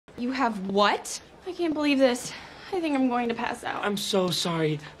You have what? I can't believe this. I think I'm going to pass out. I'm so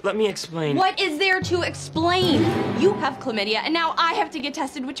sorry. Let me explain. What is there to explain? You have chlamydia, and now I have to get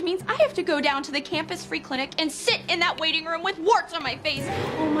tested, which means I have to go down to the campus free clinic and sit in that waiting room with warts on my face.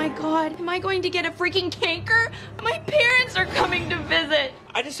 Oh my God, am I going to get a freaking canker? My parents are coming to visit.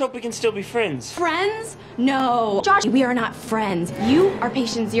 I just hope we can still be friends. Friends? No. Josh, we are not friends. You are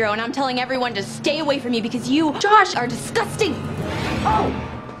patient zero, and I'm telling everyone to stay away from you because you, Josh, are disgusting.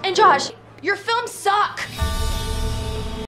 Oh, and Josh, your films suck.